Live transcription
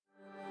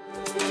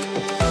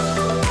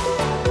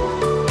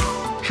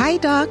Hi,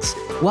 docs.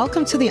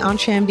 Welcome to the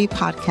EntreMD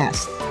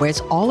podcast, where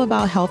it's all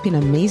about helping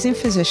amazing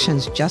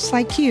physicians just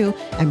like you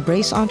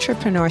embrace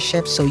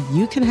entrepreneurship so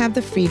you can have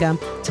the freedom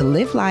to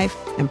live life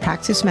and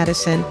practice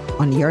medicine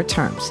on your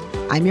terms.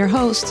 I'm your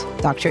host,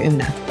 Dr.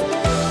 Una.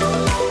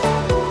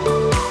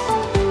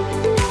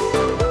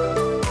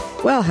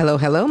 Well,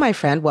 hello, my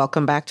friend.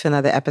 Welcome back to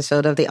another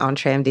episode of the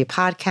EntreMD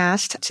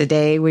podcast.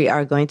 Today, we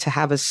are going to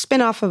have a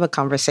spin-off of a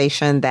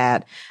conversation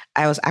that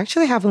I was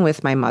actually having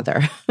with my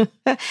mother.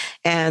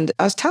 And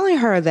I was telling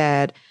her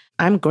that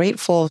I'm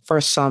grateful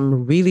for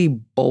some really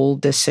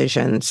bold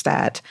decisions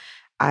that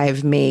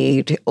I've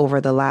made over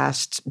the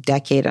last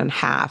decade and a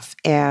half.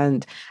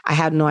 And I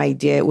had no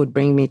idea it would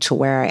bring me to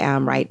where I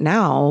am right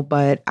now,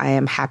 but I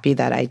am happy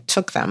that I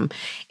took them.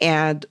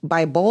 And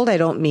by bold, I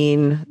don't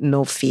mean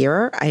no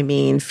fear. I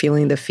mean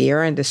feeling the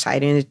fear and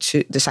deciding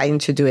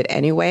to do it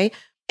anyway.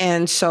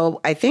 And so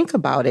I think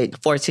about it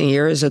 14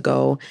 years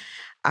ago,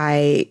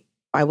 I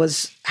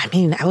was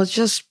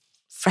just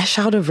fresh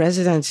out of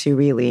residency,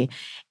 really.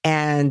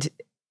 And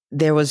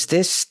there was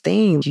this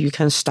thing, you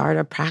can start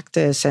a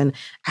practice. And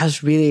I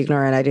was really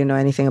ignorant. I didn't know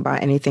anything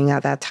about anything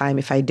at that time.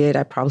 If I did,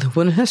 I probably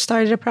wouldn't have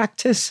started a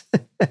practice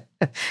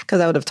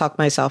because I would have talked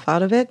myself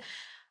out of it.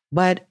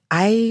 But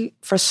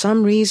for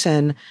some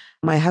reason,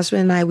 my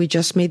husband and I, we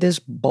just made this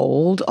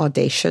bold,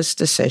 audacious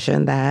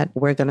decision that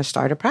we're going to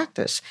start a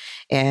practice.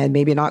 And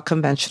maybe not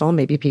conventional.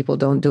 Maybe people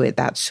don't do it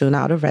that soon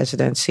out of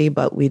residency,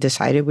 but we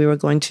decided we were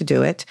going to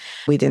do it.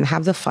 We didn't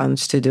have the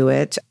funds to do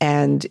it.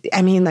 And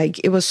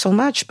it was so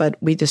much, but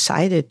we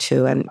decided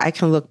to. And I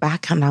can look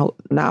back now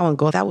and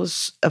go, that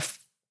was a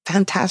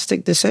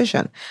fantastic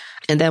decision.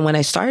 And then when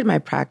I started my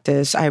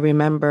practice, I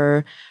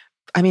remember,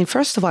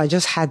 first of all, I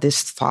just had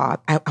this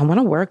thought. I want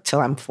to work till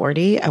I'm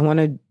 40. I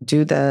want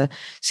to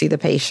see the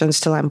patients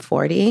till I'm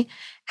 40.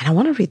 And I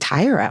want to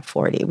retire at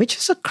 40, which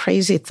is a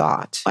crazy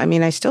thought.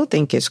 I still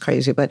think it's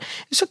crazy, but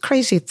it's a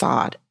crazy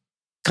thought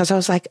because I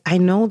was like, I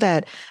know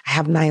that I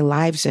have 9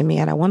 lives in me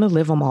and I want to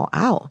live them all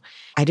out.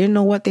 I didn't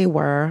know what they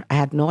were. I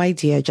had no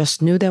idea. I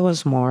just knew there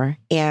was more.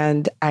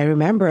 And I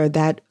remember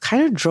that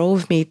kind of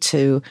drove me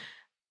to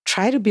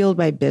try to build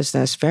my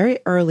business very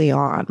early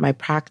on, my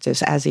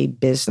practice as a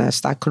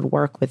business that could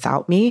work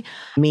without me,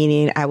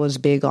 meaning I was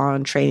big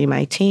on training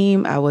my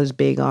team. I was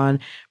big on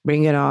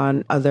bringing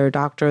on other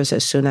doctors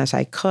as soon as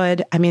I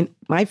could.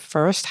 My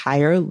first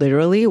hire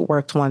literally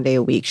worked 1 day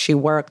a week. She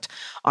worked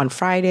on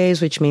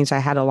Fridays, which means I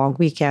had a long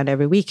weekend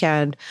every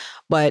weekend.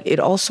 But it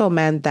also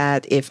meant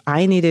that if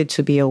I needed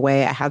to be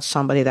away, I had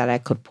somebody that I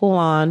could pull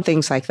on,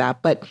 things like that.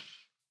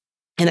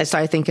 And I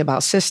started thinking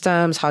about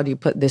systems. How do you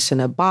put this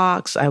in a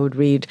box? I would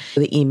read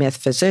the E-Myth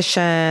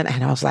Physician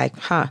and I was like,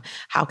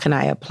 how can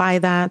I apply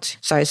that?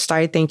 So I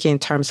started thinking in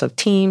terms of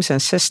teams and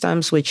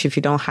systems, which if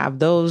you don't have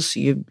those,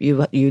 you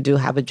do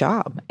have a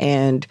job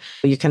and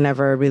you can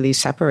never really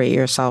separate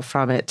yourself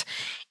from it.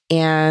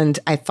 And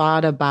I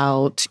thought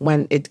about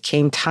when it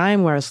came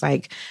time where it's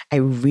like, I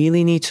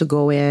really need to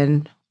go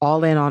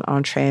all in on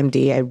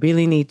EntreMD. I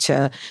really need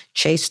to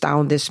chase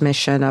down this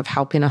mission of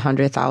helping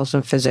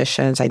 100,000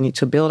 physicians. I need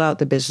to build out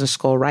the business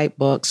school, write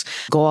books,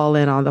 go all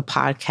in on the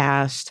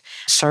podcast,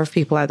 serve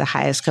people at the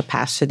highest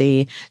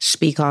capacity,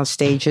 speak on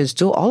stages,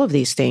 do all of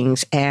these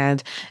things.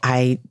 And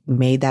I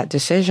made that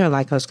decision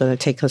like I was going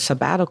to take a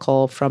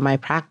sabbatical from my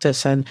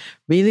practice and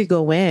really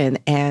go in.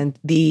 And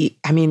the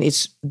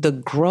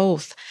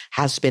growth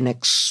has been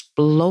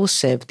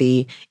explosive.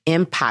 The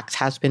impact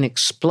has been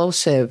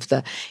explosive.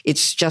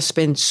 It's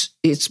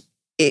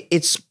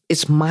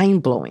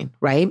mind blowing,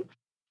 right?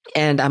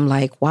 And I'm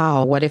like,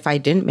 wow, what if I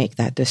didn't make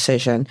that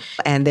decision?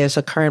 And there's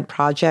a current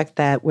project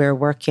that we're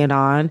working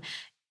on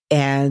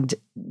and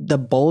the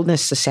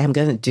boldness to say, I'm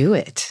going to do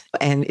it.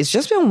 And it's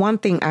just been one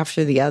thing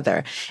after the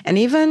other. And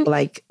even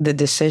like the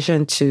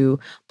decision to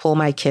pull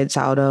my kids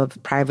out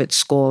of private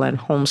school and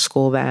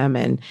homeschool them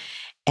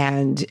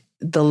and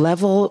the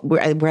level, we're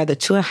at the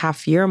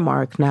 2.5 year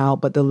mark now,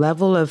 but the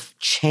level of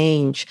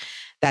change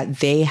that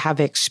they have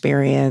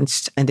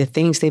experienced and the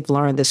things they've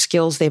learned, the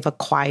skills they've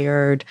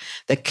acquired,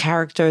 the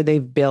character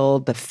they've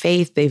built, the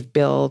faith they've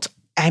built.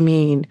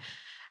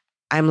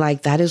 I'm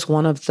like, that is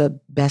one of the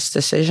best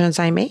decisions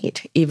I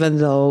made, even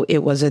though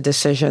it was a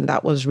decision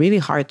that was really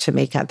hard to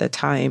make at the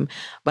time,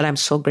 but I'm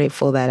so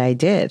grateful that I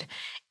did.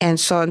 And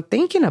so I'm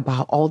thinking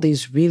about all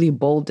these really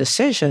bold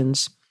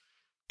decisions,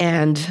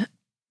 and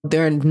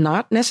they're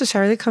not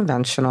necessarily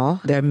conventional.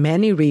 There are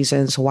many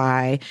reasons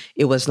why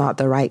it was not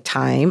the right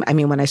time.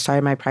 When I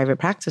started my private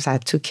practice, I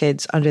had 2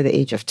 kids under the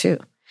age of 2.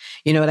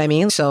 You know what I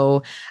mean?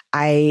 So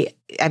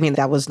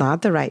that was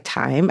not the right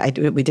time.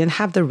 We didn't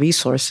have the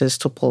resources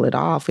to pull it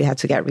off. We had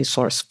to get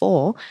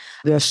resourceful.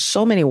 There's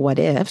so many what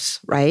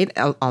ifs, right?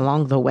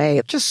 Along the way,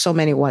 just so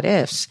many what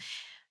ifs.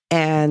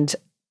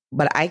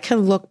 But I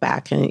can look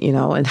back and,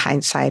 in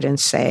hindsight and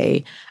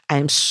say,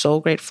 I'm so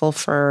grateful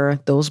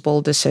for those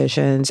bold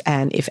decisions.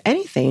 And if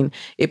anything,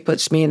 it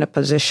puts me in a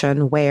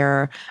position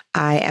where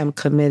I am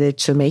committed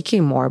to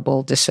making more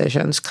bold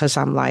decisions because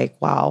I'm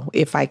like, wow,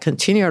 if I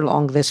continue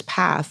along this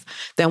path,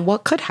 then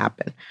what could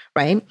happen,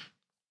 right?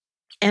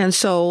 And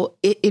so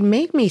it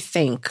made me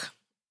think,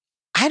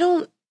 I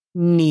don't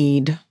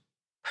need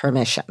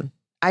permission.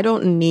 I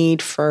don't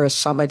need for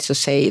somebody to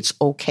say it's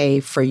okay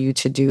for you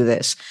to do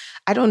this.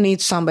 I don't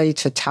need somebody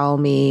to tell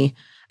me,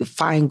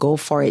 fine, go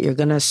for it. You're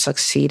going to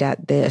succeed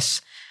at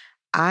this.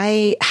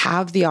 I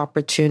have the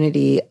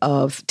opportunity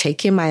of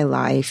taking my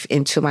life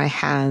into my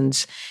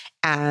hands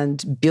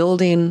and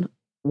building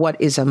what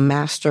is a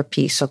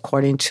masterpiece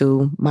according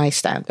to my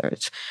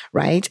standards,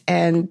 right?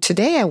 And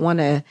today I want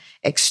to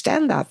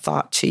extend that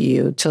thought to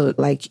you to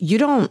like, you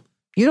don't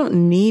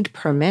need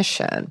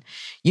permission.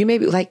 You may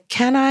be like,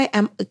 can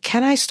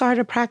I start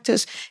a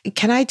practice?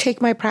 Can I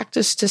take my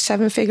practice to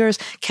 7 figures?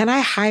 Can I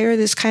hire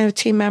this kind of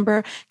team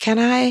member? Can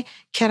I?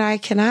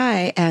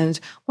 And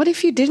what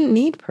if you didn't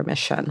need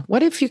permission?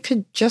 What if you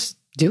could just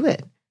do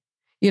it?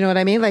 You know what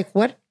I mean? Like,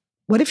 what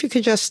if you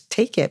could just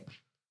take it?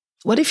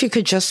 What if you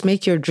could just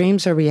make your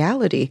dreams a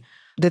reality?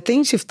 The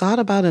things you've thought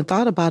about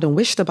and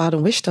wished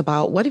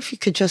about, what if you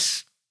could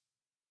just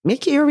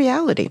make it your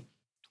reality?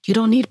 You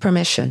don't need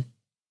permission.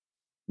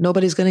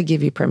 Nobody's going to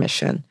give you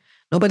permission.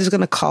 Nobody's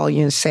going to call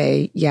you and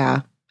say,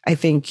 yeah, I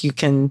think you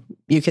can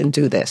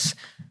do this.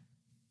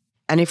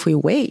 And if we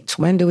wait,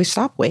 when do we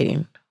stop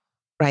waiting?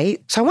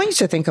 Right? So I want you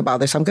to think about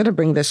this. I'm going to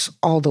bring this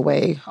all the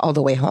way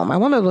home. I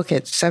want to look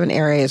at 7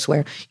 areas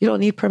where you don't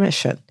need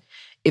permission.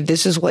 If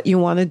this is what you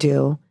want to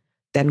do,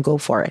 then go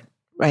for it,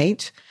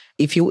 right?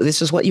 If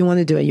this is what you want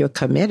to do and you're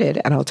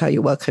committed, and I'll tell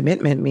you what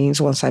commitment means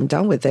once I'm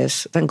done with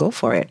this, then go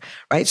for it,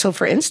 right? So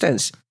for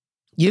instance,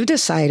 you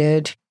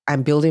decided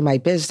I'm building my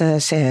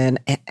business and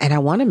I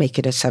want to make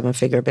it a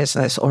 7-figure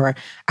business, or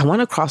I want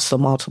to cross the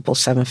multiple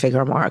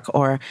 7-figure mark,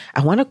 or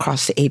I want to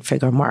cross the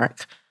 8-figure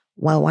mark.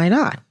 Well, why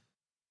not?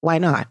 Why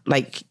not?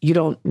 Like, you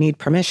don't need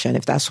permission.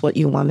 If that's what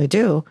you want to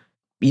do,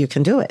 you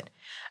can do it.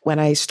 When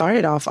I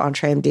started off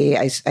EntreMD,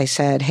 I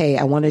said, hey,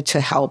 I wanted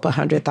to help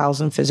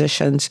 100,000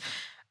 physicians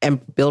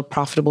and build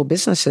profitable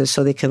businesses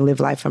so they can live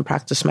life and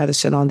practice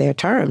medicine on their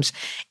terms.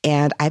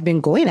 And I've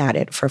been going at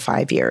it for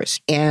 5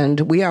 years. And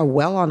we are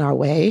well on our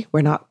way.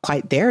 We're not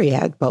quite there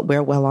yet, but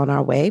we're well on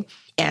our way.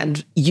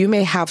 And you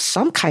may have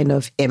some kind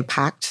of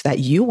impact that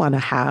you want to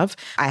have.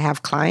 I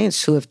have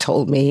clients who have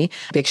told me,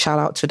 big shout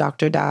out to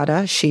Dr.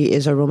 Dada. She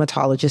is a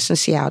rheumatologist in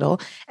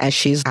Seattle. And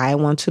I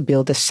want to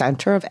build a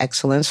center of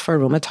excellence for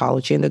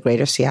rheumatology in the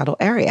greater Seattle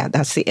area.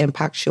 That's the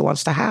impact she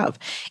wants to have.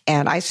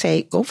 And I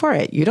say, go for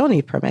it. You don't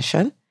need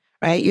permission.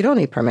 Right? You don't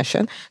need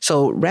permission.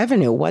 So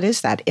revenue, what is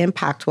that?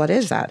 Impact, what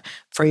is that?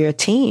 For your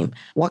team,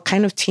 what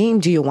kind of team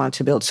do you want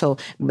to build? So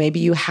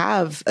maybe you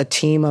have a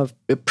team of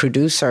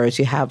producers,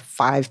 you have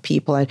 5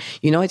 people, and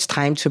you know it's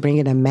time to bring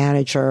in a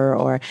manager,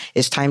 or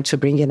it's time to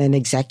bring in an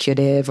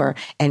executive, or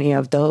any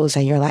of those.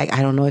 And you're like,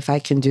 I don't know if I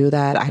can do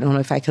that. I don't know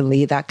if I can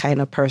lead that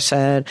kind of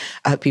person.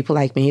 People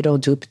like me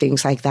don't do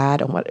things like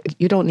that. And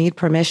you don't need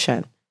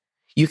permission.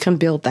 You can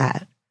build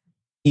that.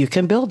 You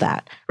can build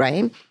that,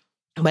 right?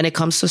 When it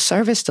comes to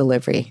service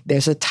delivery,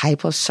 there's a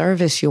type of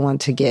service you want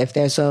to give.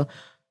 There's a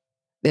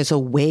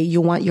way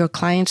you want your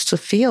clients to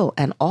feel,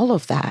 and all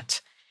of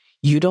that.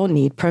 You don't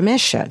need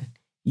permission.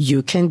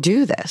 You can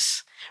do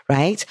this,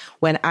 right?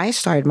 When I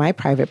started my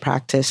private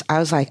practice, I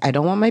was like, I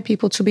don't want my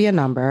people to be a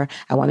number.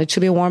 I want it to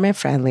be warm and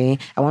friendly.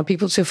 I want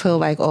people to feel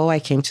like, oh,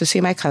 I came to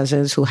see my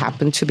cousins who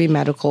happen to be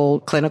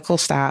clinical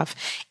staff.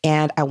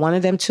 And I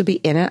wanted them to be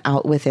in and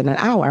out within an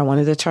hour. I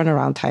wanted the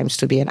turnaround times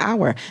to be an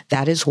hour.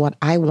 That is what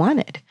I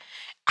wanted.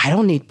 I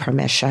don't need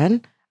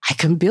permission. I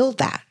can build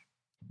that.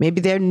 Maybe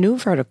there are new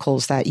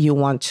verticals that you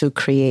want to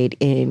create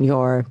in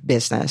your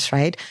business,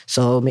 right?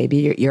 So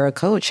maybe you're a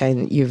coach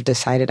and you've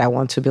decided, I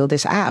want to build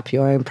this app.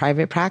 You're in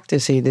private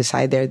practice and you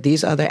decide there are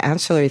these other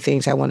ancillary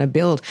things I want to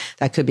build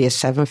that could be a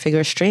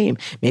 7-figure stream.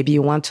 Maybe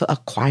you want to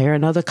acquire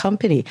another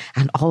company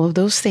and all of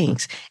those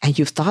things. And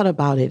you've thought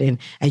about it and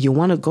you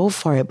want to go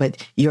for it,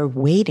 but you're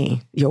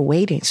waiting. You're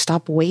waiting.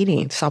 Stop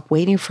waiting. Stop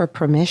waiting for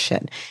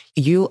permission.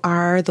 You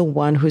are the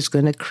one who's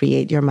going to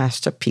create your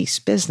masterpiece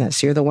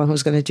business. You're the one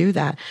who's going to do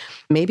that.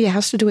 Maybe it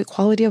has to do with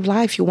quality of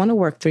life. You want to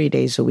work 3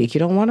 days a week. You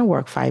don't want to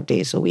work 5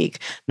 days a week.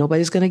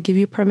 Nobody's going to give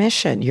you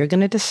permission. You're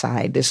going to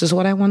decide, this is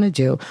what I want to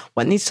do.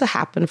 What needs to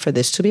happen for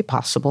this to be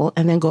possible?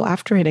 And then go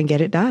after it and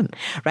get it done,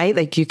 right?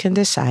 Like you can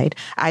decide.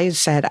 I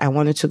said I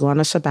wanted to go on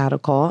a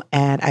sabbatical,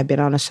 and I've been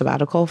on a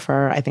sabbatical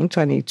for, I think,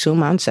 22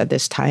 months at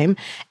this time.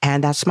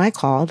 And that's my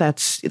call.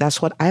 That's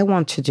what I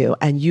want to do.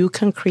 And you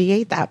can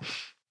create that.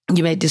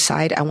 You may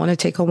decide, I want to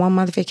take a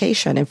 1-month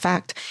vacation. In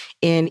fact,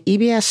 in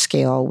EBS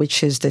Scale,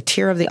 which is the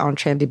tier of the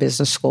EntreMD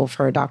Business School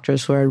for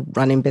doctors who are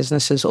running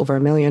businesses over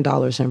 $1 million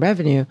in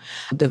revenue,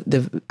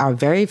 our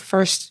very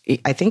first,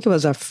 I think it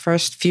was our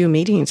first few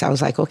meetings, I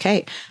was like,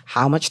 okay,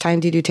 how much time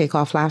did you take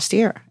off last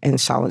year?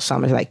 And some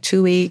are like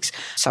 2 weeks,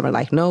 some are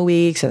like no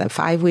weeks, and then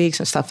 5 weeks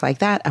and stuff like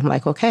that. I'm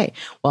like, okay,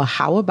 well,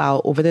 how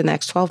about over the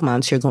next 12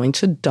 months, you're going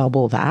to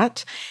double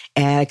that?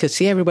 And I could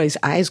see everybody's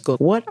eyes go,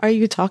 what are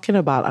you talking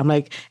about? I'm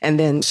like, and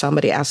then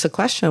somebody asked a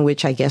question,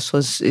 which I guess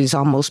is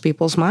on most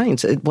people's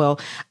minds. Well,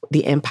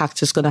 the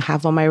impact is going to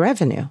have on my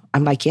revenue.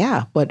 I'm like,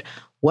 yeah, but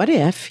What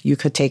if you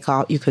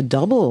could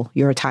double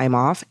your time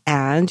off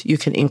and you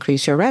can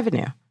increase your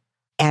revenue?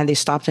 And they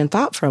stopped and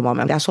thought for a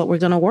moment. That's what we're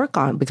going to work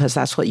on because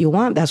that's what you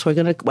want. That's what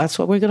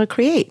we're going to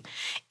create.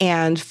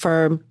 And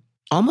for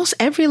almost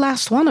every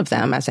last one of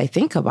them, as I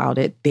think about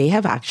it, they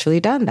have actually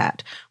done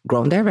that,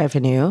 grown their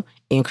revenue,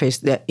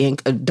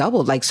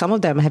 doubled. Like some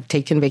of them have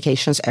taken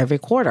vacations every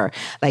quarter.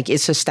 Like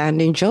it's a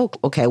standing joke.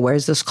 Okay,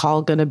 where's this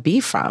call going to be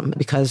from?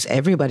 Because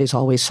everybody's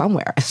always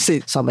somewhere.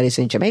 Somebody's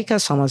in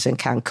Jamaica, someone's in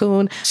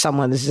Cancun,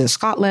 someone is in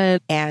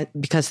Scotland. And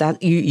because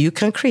that you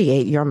can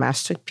create your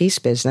masterpiece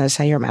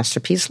business and your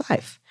masterpiece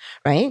life,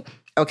 right?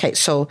 Okay,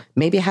 so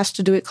maybe it has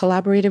to do with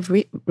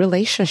collaborative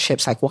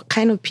relationships. Like what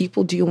kind of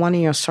people do you want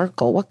in your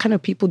circle? What kind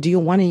of people do you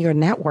want in your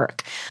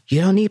network?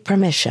 You don't need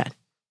permission.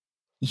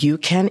 You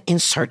can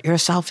insert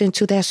yourself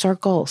into their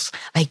circles.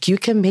 Like you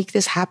can make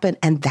this happen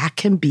and that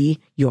can be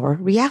your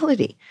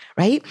reality,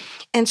 right?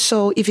 And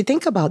so if you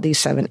think about these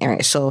 7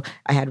 areas, so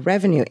I had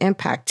revenue,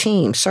 impact,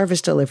 team,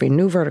 service delivery,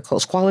 new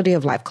verticals, quality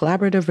of life,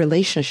 collaborative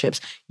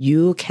relationships.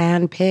 You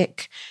can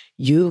pick.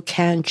 You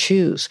can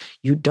choose.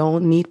 You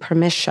don't need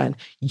permission.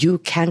 You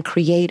can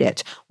create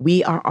it.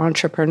 We are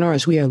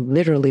entrepreneurs. We are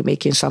literally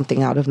making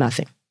something out of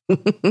nothing.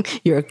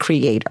 You're a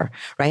creator,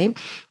 right?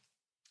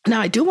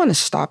 Now, I do want to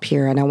stop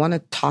here and I want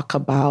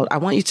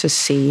you to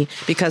see,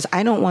 because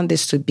I don't want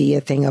this to be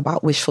a thing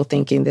about wishful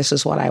thinking. This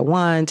is what I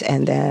want.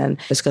 And then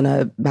it's going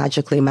to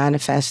magically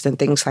manifest and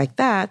things like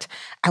that.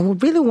 I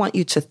would really want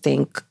you to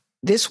think,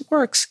 this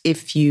works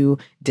if you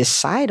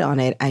decide on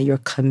it and you're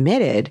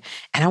committed.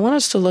 And I want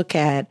us to look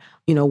at,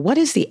 what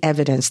is the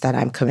evidence that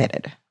I'm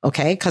committed?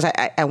 Okay. Because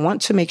I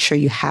want to make sure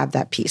you have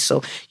that piece.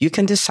 So you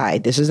can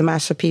decide this is a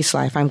masterpiece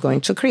life I'm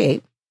going to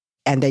create.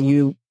 And then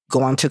you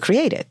go on to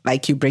create it.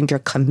 Like you bring your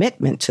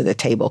commitment to the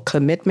table.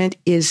 Commitment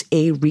is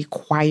a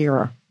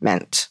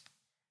requirement.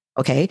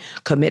 Okay.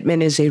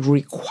 Commitment is a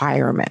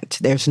requirement.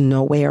 There's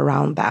no way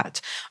around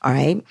that. All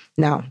right.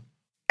 Now,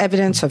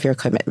 evidence of your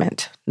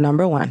commitment.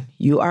 Number 1,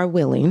 you are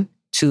willing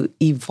to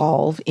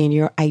evolve in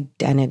your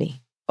identity.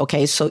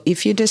 Okay, so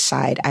if you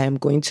decide I am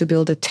going to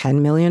build a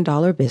 $10 million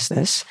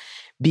business,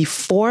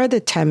 before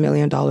the $10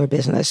 million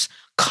business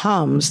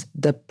comes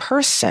the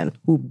person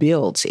who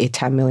builds a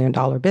 $10 million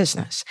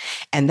business.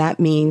 And that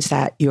means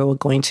that you're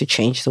going to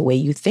change the way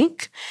you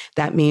think.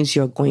 That means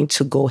you're going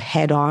to go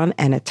head on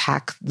and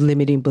attack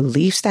limiting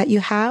beliefs that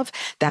you have.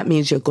 That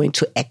means you're going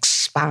to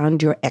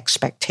expand your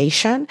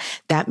expectation.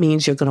 That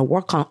means you're going to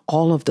work on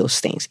all of those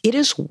things. It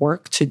is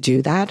work to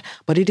do that,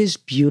 but it is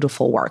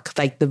beautiful work.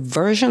 Like the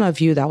version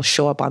of you that will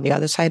show up on the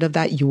other side of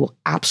that, you will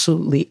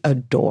absolutely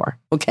adore.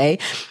 Okay.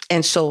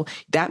 And so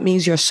that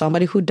means you're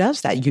somebody who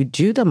does that. You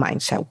do the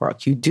mindset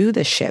work. You do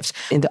the shifts.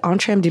 In the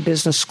EntreMD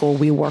Business School,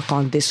 we work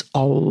on this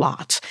a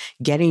lot,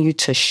 getting you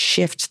to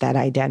shift that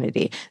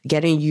identity,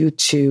 getting you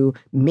to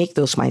make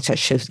those mindset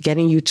shifts,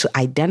 getting you to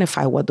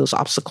identify what those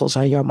obstacles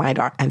in your mind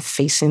are and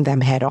facing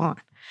them head on,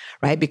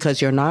 right?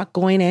 Because you're not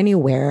going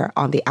anywhere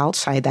on the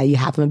outside that you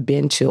haven't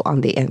been to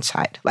on the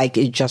inside. Like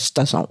it just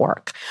doesn't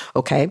work.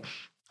 Okay.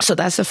 So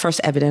that's the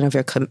first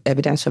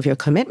evidence of your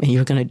commitment.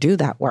 You're going to do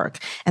that work.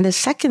 And the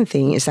second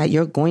thing is that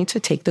you're going to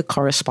take the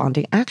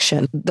corresponding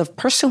action. The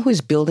person who is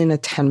building a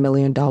 $10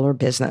 million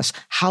business,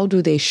 how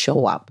do they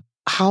show up?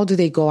 How do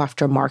they go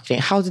after marketing?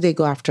 How do they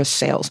go after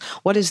sales?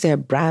 What is their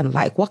brand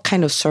like? What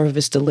kind of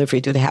service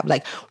delivery do they have?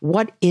 Like,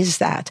 what is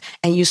that?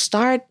 And you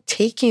start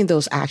taking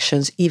those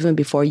actions even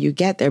before you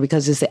get there,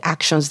 because it's the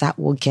actions that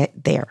will get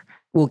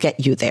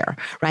you there,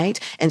 right?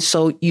 And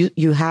so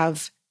you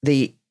have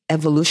the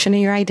evolution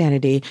in your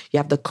identity, you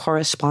have the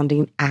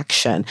corresponding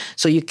action.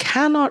 So you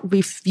cannot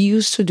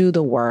refuse to do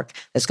the work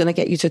that's going to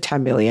get you to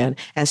 10 million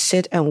and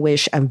sit and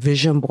wish and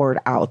vision board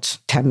out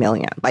 10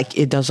 million. Like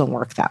it doesn't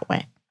work that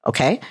way.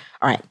 Okay.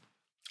 All right.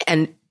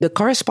 And the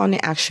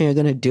corresponding action, you're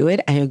going to do it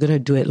and you're going to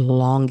do it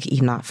long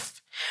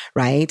enough.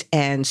 Right.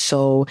 And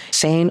so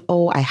saying,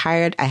 I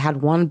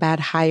had one bad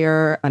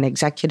hire, an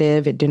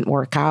executive, it didn't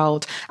work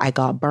out. I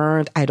got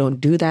burned. I don't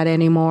do that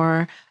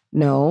anymore.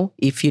 No,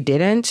 if you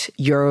didn't,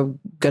 you're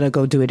going to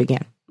go do it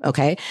again.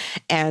 Okay.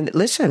 And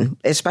listen,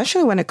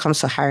 especially when it comes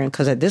to hiring,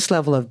 because at this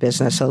level of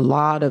business, a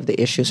lot of the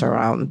issues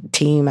around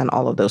team and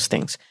all of those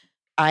things.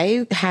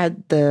 I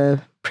had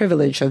the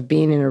privilege of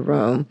being in a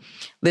room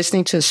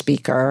listening to a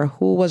speaker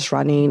who was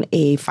running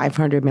a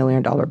 $500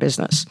 million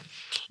business.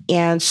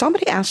 And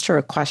somebody asked her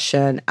a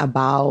question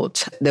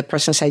about, the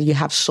person said, you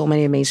have so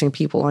many amazing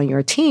people on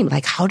your team.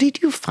 Like, how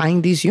did you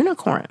find these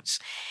unicorns?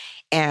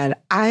 And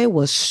I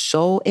was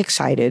so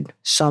excited.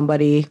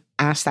 Somebody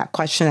asked that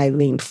question. I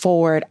leaned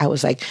forward. I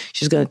was like,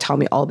 she's going to tell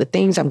me all the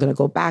things. I'm going to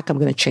go back. I'm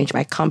going to change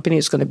my company.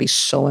 It's going to be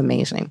so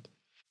amazing.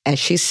 And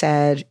she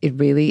said, it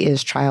really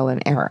is trial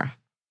and error.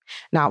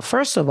 Now,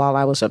 first of all,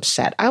 I was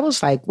upset. I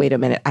was like, wait a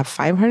minute, at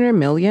 500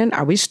 million,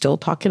 are we still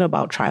talking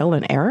about trial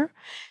and error?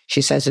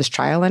 She says it's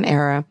trial and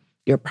error.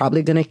 You're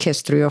probably going to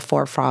kiss 3 or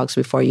 4 frogs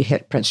before you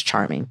hit Prince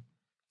Charming.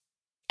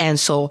 And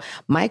so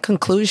my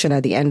conclusion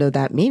at the end of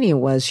that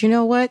meeting was, you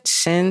know what,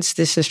 since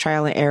this is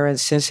trial and error, and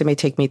since it may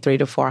take me 3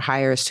 to 4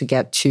 hires to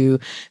get to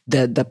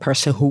the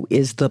person who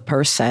is the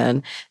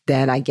person,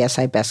 then I guess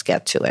I best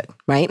get to it,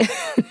 right?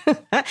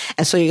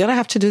 And so you're going to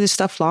have to do this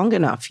stuff long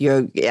enough.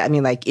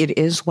 It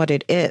is what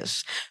it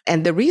is.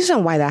 And the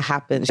reason why that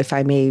happens, if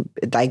I may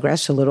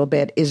digress a little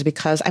bit, is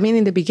because,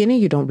 in the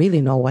beginning, you don't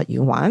really know what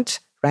you want.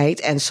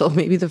 Right. And so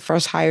maybe the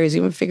first hire is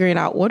even figuring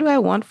out, what do I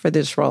want for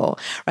this role?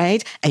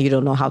 Right. And you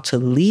don't know how to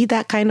lead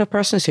that kind of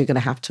person. So you're going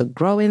to have to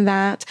grow in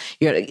that.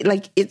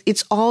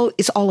 It's all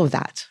of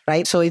that.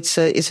 Right. So it's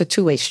a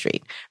two-way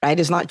street. Right.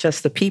 It's not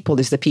just the people,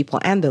 it's the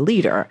people and the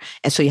leader.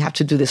 And so you have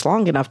to do this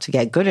long enough to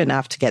get good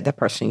enough to get the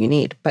person you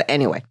need. But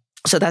anyway,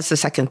 so that's the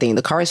second thing,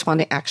 the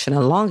corresponding action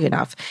and long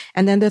enough.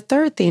 And then the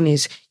third thing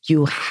is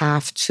you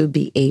have to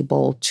be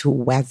able to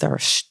weather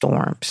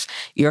storms.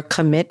 Your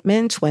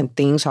commitment when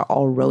things are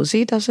all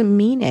rosy doesn't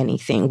mean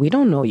anything. We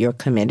don't know you're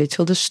committed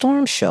till the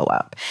storms show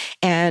up.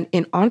 And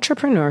in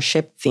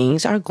entrepreneurship,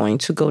 things are going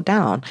to go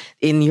down.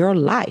 In your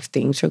life,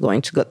 things are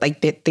going to go,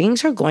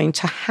 things are going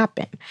to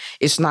happen.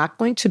 It's not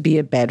going to be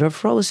a bed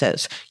of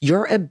roses.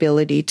 Your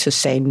ability to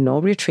say no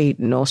retreat,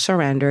 no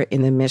surrender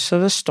in the midst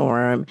of a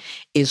storm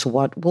is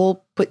what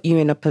will put you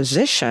in a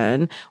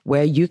position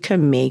where you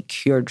can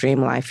make your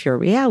dream life your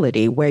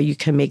reality, where you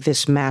can make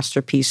this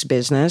masterpiece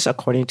business,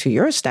 according to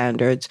your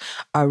standards,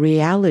 a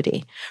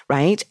reality,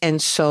 right?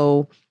 And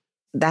so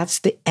that's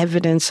the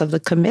evidence of the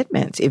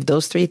commitment. If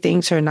those three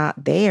things are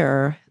not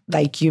there,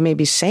 you may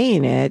be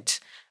saying it,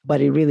 but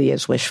it really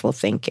is wishful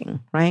thinking,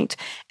 right?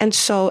 And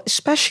so,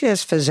 especially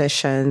as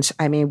physicians,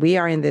 we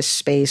are in this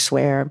space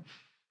where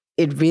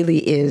it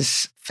really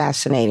is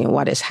fascinating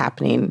what is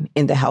happening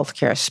in the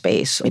healthcare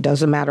space. It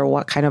doesn't matter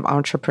what kind of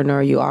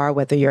entrepreneur you are,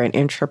 whether you're an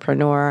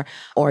entrepreneur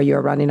or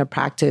you're running a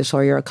practice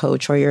or you're a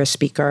coach or you're a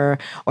speaker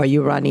or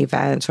you run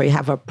events or you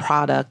have a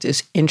product.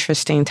 It's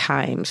interesting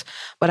times.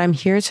 But I'm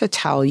here to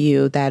tell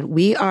you that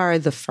we are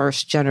the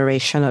first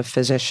generation of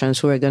physicians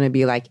who are going to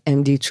be like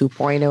MD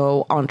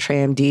 2.0,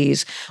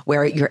 EntreMDs,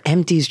 where your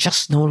MD is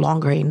just no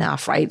longer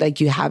enough,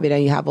 right? You have it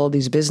and you have all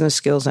these business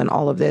skills and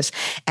all of this.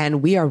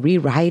 And we are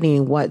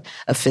rewriting what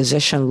a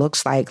physician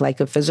looks like. Like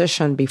a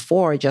physician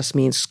before just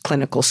means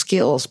clinical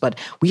skills, but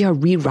we are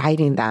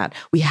rewriting that.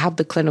 We have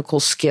the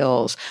clinical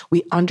skills.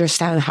 We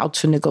understand how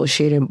to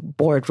negotiate in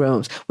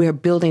boardrooms. We are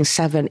building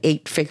 7,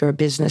 8-figure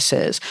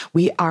businesses.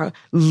 We are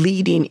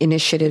leading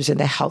initiatives in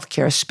the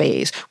healthcare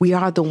space. We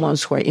are the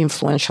ones who are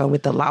influential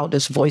with the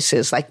loudest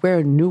voices. We're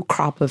a new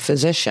crop of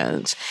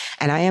physicians.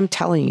 And I am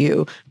telling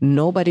you,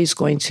 nobody's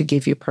going to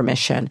give you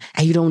permission,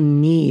 and you don't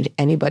need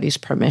anybody's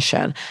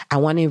permission. I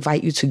want to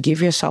invite you to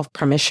give yourself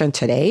permission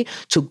today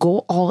to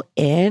go all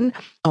in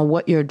on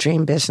what your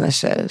dream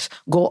business is.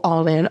 Go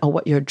all in on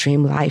what your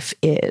dream life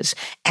is.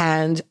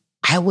 And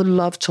I would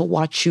love to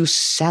watch you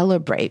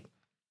celebrate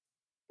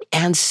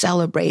and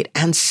celebrate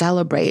and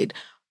celebrate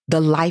the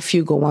life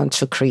you go on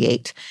to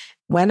create.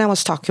 When I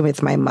was talking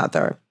with my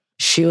mother,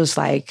 she was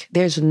like,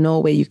 there's no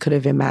way you could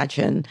have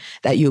imagined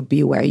that you'll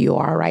be where you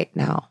are right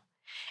now.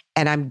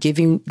 And I'm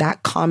giving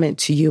that comment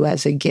to you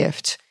as a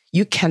gift.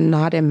 You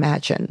cannot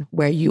imagine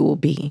where you will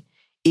be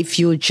if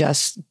you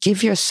just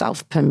give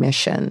yourself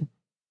permission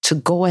to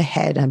go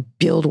ahead and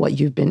build what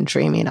you've been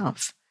dreaming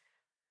of.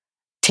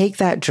 Take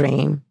that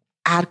dream,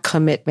 add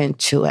commitment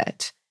to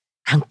it,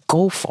 and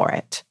go for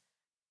it.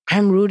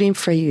 I'm rooting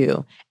for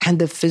you, and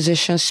the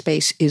physician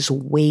space is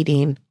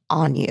waiting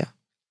on you.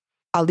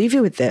 I'll leave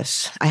you with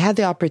this. I had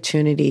the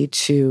opportunity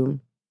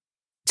to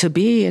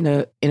be in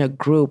a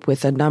group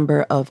with a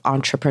number of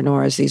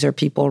entrepreneurs. These are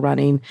people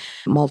running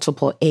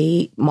multiple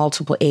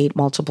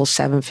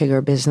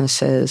 7-figure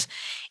businesses.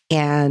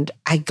 And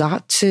I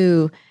got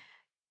to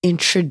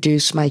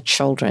introduce my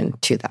children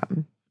to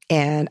them.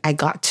 And I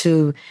got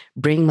to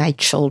bring my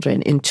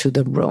children into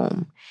the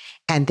room.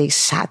 And they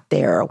sat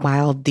there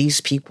while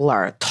these people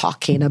are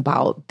talking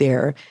about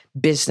their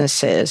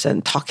businesses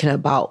and talking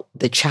about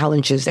the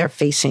challenges they're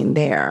facing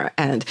there.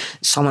 And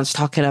someone's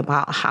talking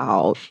about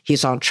how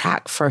he's on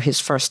track for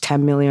his first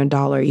 $10 million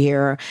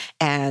year.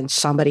 And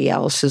somebody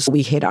else is,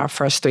 we hit our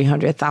first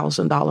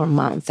 $300,000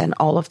 month and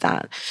all of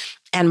that.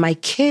 And my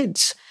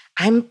kids,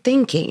 I'm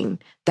thinking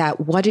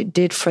that what it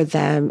did for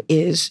them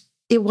is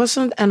it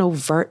wasn't an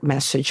overt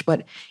message,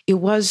 but it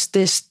was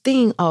this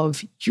thing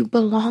of you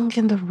belong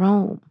in the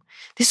room.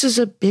 This is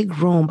a big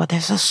room, but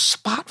there's a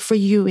spot for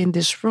you in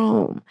this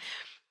room.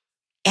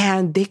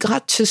 And they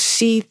got to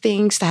see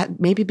things that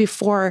maybe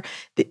before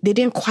they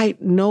didn't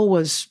quite know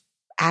was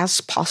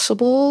as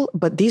possible,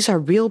 but these are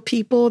real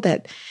people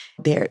that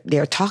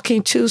they're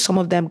talking to. Some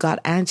of them got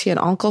auntie and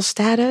uncle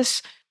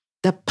status.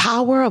 The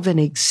power of an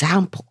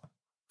example,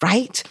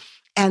 right?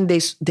 And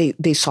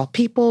they saw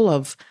people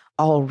of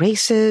all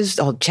races,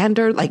 all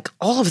gender,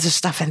 all of this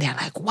stuff. And they're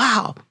like,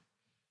 wow,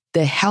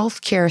 the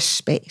healthcare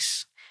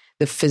space,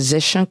 the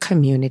physician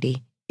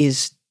community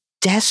is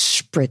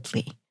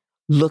desperately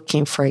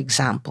looking for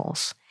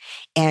examples.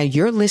 And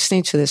you're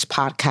listening to this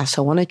podcast.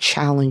 I want to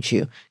challenge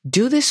you.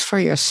 Do this for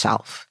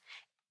yourself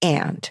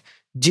and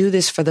do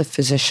this for the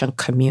physician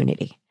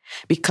community,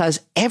 because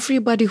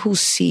everybody who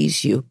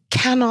sees you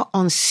cannot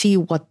unsee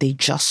what they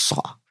just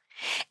saw.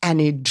 And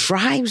it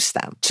drives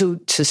them to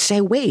say,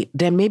 wait,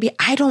 then maybe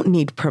I don't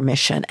need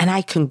permission and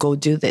I can go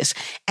do this.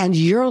 And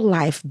your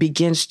life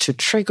begins to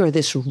trigger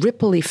this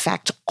ripple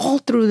effect all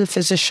through the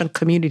physician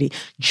community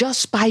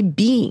just by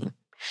you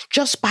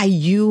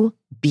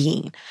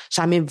being.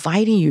 So I'm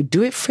inviting you,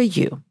 do it for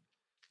you.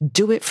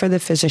 Do it for the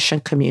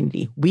physician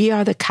community. We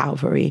are the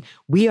Calvary.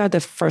 We are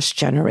the first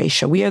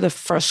generation. We are the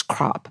first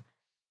crop.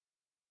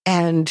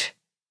 And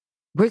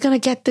we're going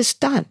to get this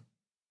done.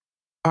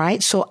 All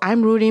right. So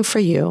I'm rooting for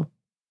you.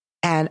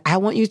 And I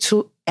want you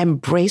to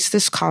embrace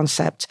this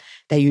concept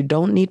that you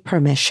don't need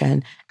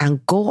permission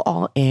and go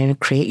all in,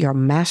 create your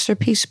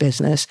masterpiece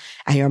business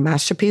and your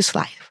masterpiece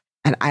life.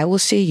 And I will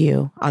see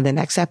you on the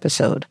next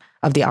episode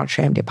of the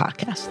EntreMD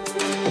podcast.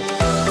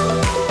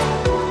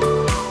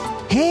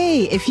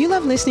 Hey, if you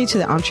love listening to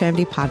the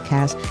EntreMD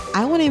podcast,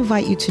 I want to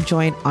invite you to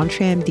join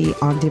EntreMD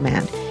On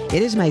Demand.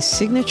 It is my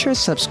signature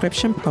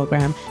subscription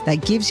program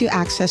that gives you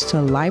access to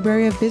a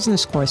library of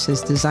business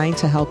courses designed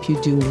to help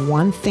you do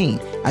one thing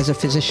as a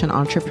physician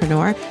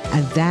entrepreneur,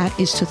 and that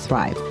is to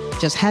thrive.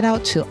 Just head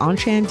out to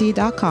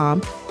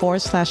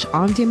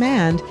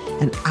entremd.com/on-demand,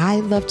 and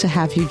I'd love to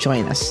have you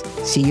join us.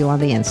 See you on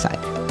the inside.